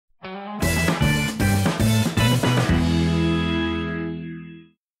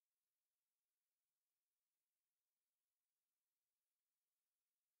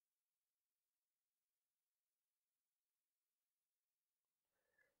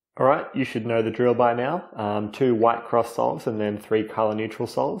Alright, you should know the drill by now. 2 white cross solves and then 3 color neutral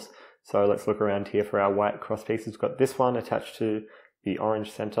solves. So let's look around here for our white cross pieces. We've got this one attached to the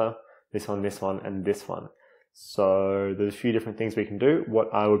orange center, this one, and this one. So there's a few different things we can do. What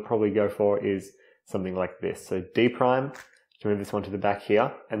I would probably go for is something like this. So D prime, to move this one to the back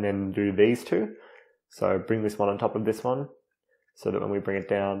here, and then do these two. So bring this one on top of this one, so that when we bring it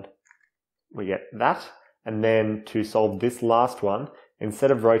down, we get that. And then to solve this last one,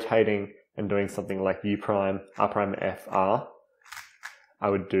 instead of rotating and doing something like U prime, R prime, F, R, I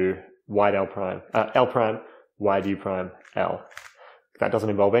would do wide L prime, wide U prime, L. That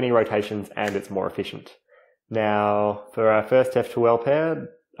doesn't involve any rotations and it's more efficient. Now, for our first F2L pair,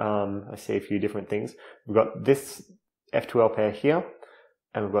 I see a few different things. We've got this F2L pair here,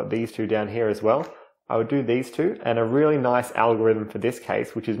 and we've got these two down here as well. I would do these two, and a really nice algorithm for this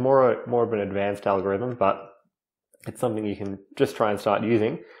case, which is more of an advanced algorithm, but it's something you can just try and start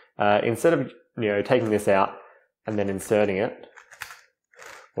using. Instead of taking this out and then inserting it,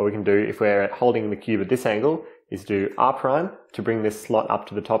 what we can do if we're holding the cube at this angle is do R prime to bring this slot up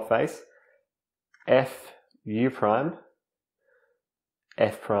to the top face, F U prime,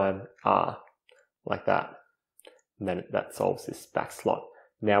 F prime R, like that. And then that solves this back slot.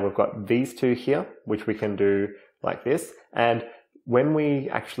 Now we've got these two here, which we can do like this. And when we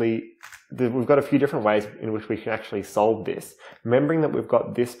we've got a few different ways in which we can actually solve this. Remembering that we've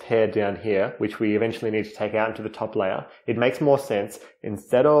got this pair down here, which we eventually need to take out into the top layer, it makes more sense,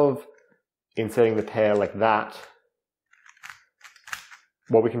 instead of inserting the pair like that,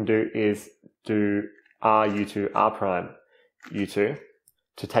 what we can do is do R U2, R prime U2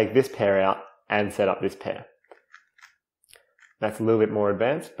 to take this pair out and set up this pair. That's a little bit more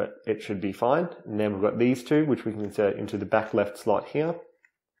advanced, but it should be fine. And then we've got these two, which we can insert into the back left slot here.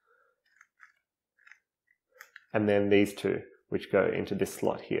 And then these two, which go into this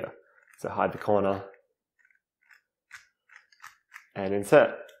slot here. So hide the corner and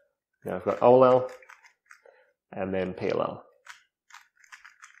insert. Now we've got OLL and then PLL.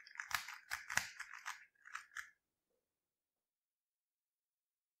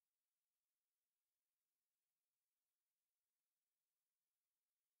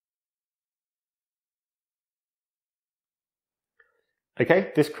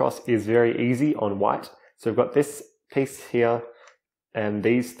 Okay, this cross is very easy on white. So we've got this piece here and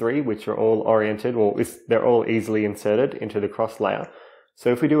these three, which are all oriented, well, they're all easily inserted into the cross layer.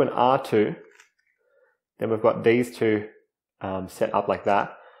 So if we do an R2, then we've got these two set up like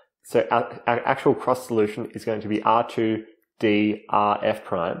that. So our actual cross solution is going to be R2, D, R, F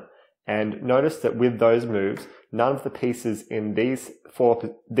prime. And notice that with those moves, none of the pieces in these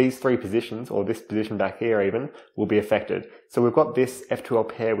three positions, or this position back here even, will be affected. So we've got this F2L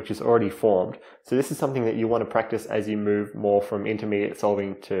pair which is already formed. So this is something that you want to practice as you move more from intermediate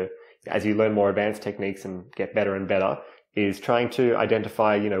solving to, as you learn more advanced techniques and get better and better, is trying to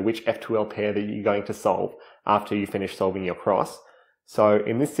identify, which F2L pair that you're going to solve after you finish solving your cross. So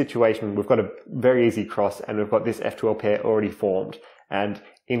in this situation, we've got a very easy cross and we've got this F2L pair already formed. And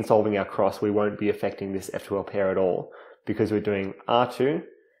in solving our cross, we won't be affecting this F2L pair at all because we're doing R2,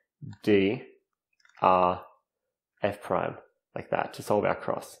 D, R, F prime, like that, to solve our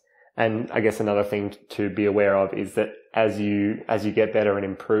cross. And I guess another thing to be aware of is that as you get better and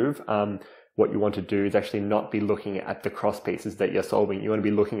improve, what you want to do is actually not be looking at the cross pieces that you're solving. You want to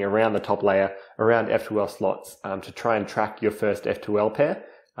be looking around the top layer, around F2L slots, to try and track your first F2L pair,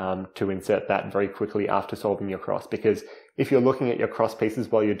 to insert that very quickly after solving your cross. Because if you're looking at your cross pieces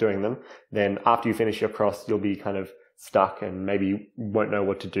while you're doing them, then after you finish your cross, you'll be kind of stuck and maybe you won't know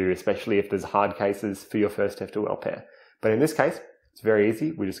what to do, especially if there's hard cases for your first F2L pair. But in this case, it's very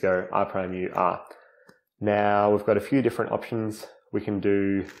easy. We just go R prime U R. Now we've got a few different options. We can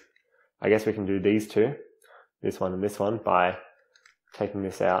do these two, this one and this one, by taking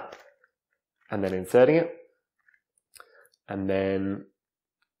this out and then inserting it. And then,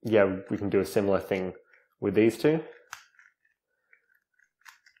 we can do a similar thing with these two.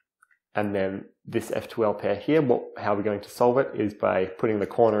 And then this F2L pair here, how we're going to solve it is by putting the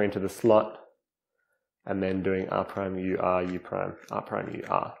corner into the slot and then doing R prime U R, U prime, R prime U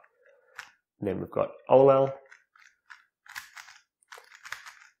R. And then we've got OLL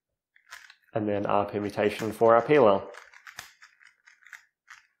and then R permutation for our PLL.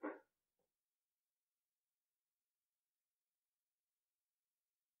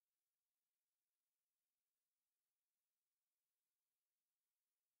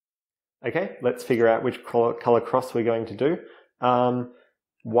 Okay, let's figure out which color cross we're going to do.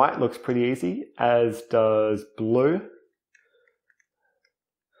 White looks pretty easy, as does blue.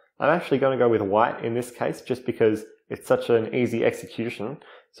 I'm actually going to go with white in this case, just because it's such an easy execution.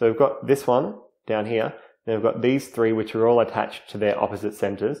 So we've got this one down here, then we've got these three which are all attached to their opposite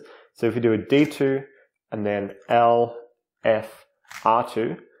centers. So if we do a D2 and then L, F,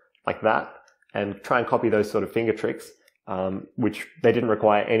 R2, like that, and try and copy those sort of finger tricks, which they didn't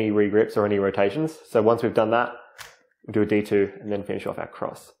require any regrips or any rotations. So once we've done that, we'll do a D2 and then finish off our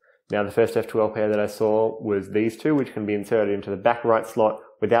cross. Now the first F12 pair that I saw was these two, which can be inserted into the back right slot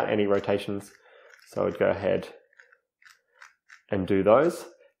without any rotations. So I would go ahead and do those.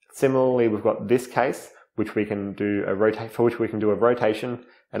 Similarly, we've got this case, which we can do a rotation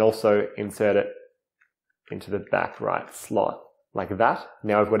and also insert it into the back right slot like that.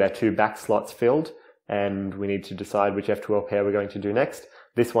 Now we've got our two back slots filled, and we need to decide which F12 pair we're going to do next.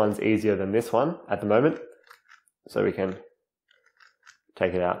 This one's easier than this one at the moment, so we can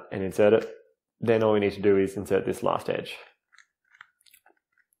take it out and insert it. Then all we need to do is insert this last edge.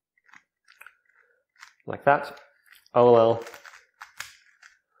 Like that. OLL,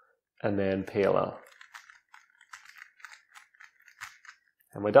 and then PLL.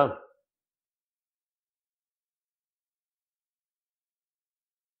 And we're done.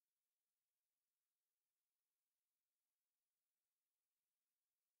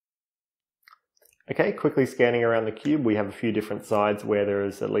 Okay, quickly scanning around the cube, we have a few different sides where there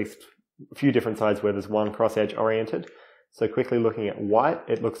is at least a few different sides where there's one cross edge oriented. So quickly looking at white,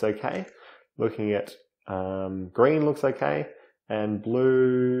 it looks okay. Looking at green looks okay, and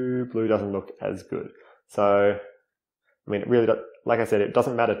blue doesn't look as good. So, I mean, it really, like I said, it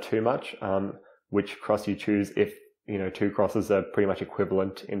doesn't matter too much which cross you choose if, you know, two crosses are pretty much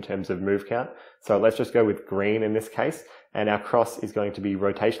equivalent in terms of move count. So let's just go with green in this case, and our cross is going to be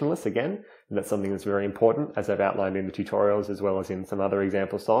rotationless again, and that's something that's very important, as I've outlined in the tutorials as well as in some other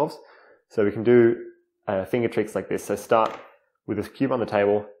example solves. So we can do finger tricks like this. So start with this cube on the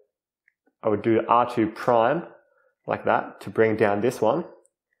table. I would do R2 prime like that to bring down this one.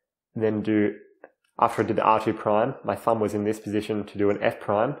 And then do, after I did the R2 prime, my thumb was in this position to do an F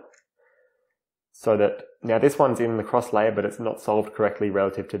prime. So that, now this one's in the cross layer, but it's not solved correctly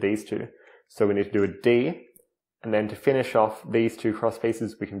relative to these two. So we need to do a D, and then to finish off these two cross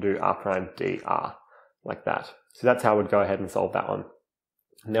pieces, we can do R prime D R, like that. So that's how we'd go ahead and solve that one.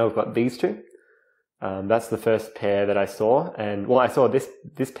 Now we've got these two. That's the first pair that I saw, and well, I saw this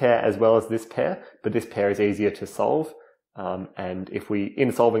pair as well as this pair, but this pair is easier to solve. And if we,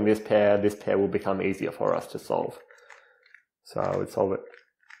 in solving this pair will become easier for us to solve. So I would solve it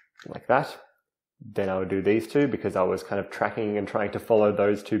like that. Then I would do these two because I was kind of tracking and trying to follow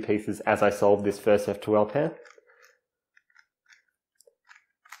those two pieces as I solved this first F12 pair.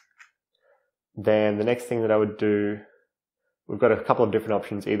 Then the next thing that I would do, we've got a couple of different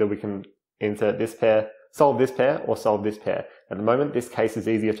options. Either we can insert this pair, solve this pair, or solve this pair. At the moment, this case is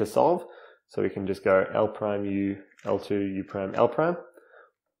easier to solve, so we can just go L prime U, L2, U prime, L prime.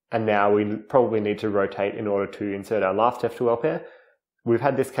 And now we probably need to rotate in order to insert our last F12 pair. We've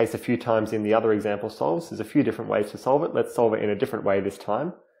had this case a few times in the other example solves. There's a few different ways to solve it. Let's solve it in a different way this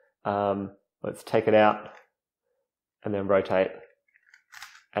time. Let's take it out and then rotate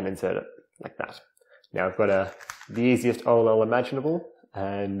and insert it like that. Now we've got the easiest OLL imaginable,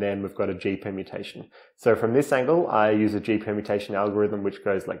 and then we've got a G permutation. So from this angle, I use a G permutation algorithm which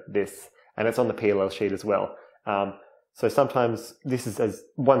goes like this, and it's on the PLL sheet as well. So sometimes this is as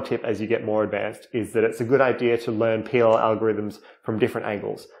one tip as you get more advanced, is that it's a good idea to learn PLL algorithms from different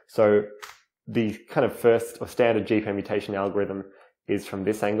angles. So the kind of first or standard G permutation algorithm is from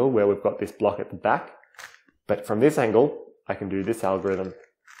this angle where we've got this block at the back. But from this angle, I can do this algorithm,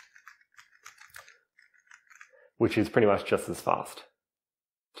 which is pretty much just as fast.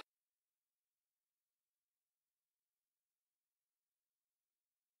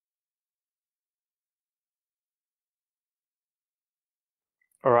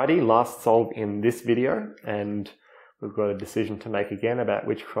 Alrighty, last solve in this video, and we've got a decision to make again about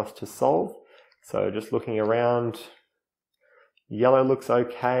which cross to solve. So just looking around, yellow looks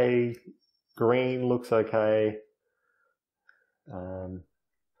okay, green looks okay,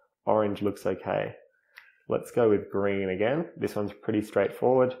 orange looks okay. Let's go with green again. This one's pretty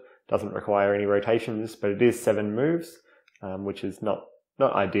straightforward, doesn't require any rotations, but it is 7 moves, which is not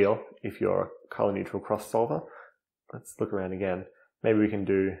ideal if you're a color neutral cross solver. Let's look around again. Maybe we can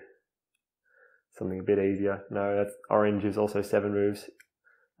do something a bit easier. No, that's orange is also 7 moves.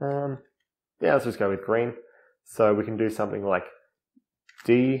 Yeah, let's just go with green. So we can do something like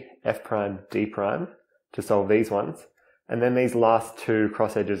D, F prime, D prime to solve these ones. And then these last two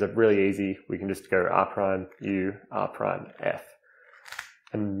cross edges are really easy. We can just go R prime, U, R prime, F.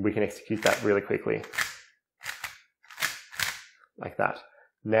 And we can execute that really quickly. Like that.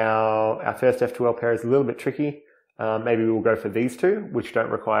 Now, our first F12 pair is a little bit tricky. maybe we'll go for these two, which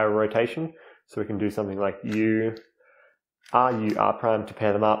don't require a rotation. So we can do something like U R prime to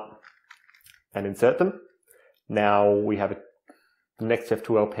pair them up and insert them. Now we have the next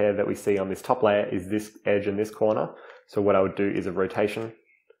F2L pair that we see on this top layer is this edge and this corner. So what I would do is a rotation,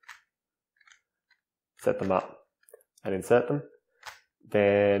 set them up and insert them.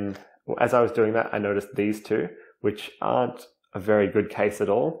 Then, well, as I was doing that, I noticed these two, which aren't a very good case at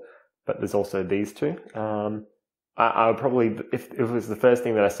all, but there's also these two. I would probably, if it was the first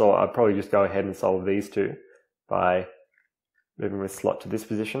thing that I saw, I'd probably just go ahead and solve these two by moving this slot to this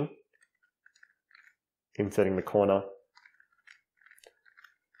position, inserting the corner,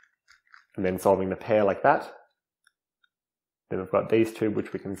 and then solving the pair like that. Then we've got these two,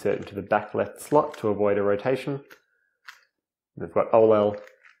 which we can insert into the back left slot to avoid a rotation. We've got OLL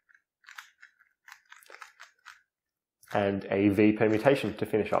and a V permutation to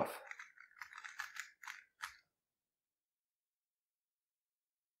finish off.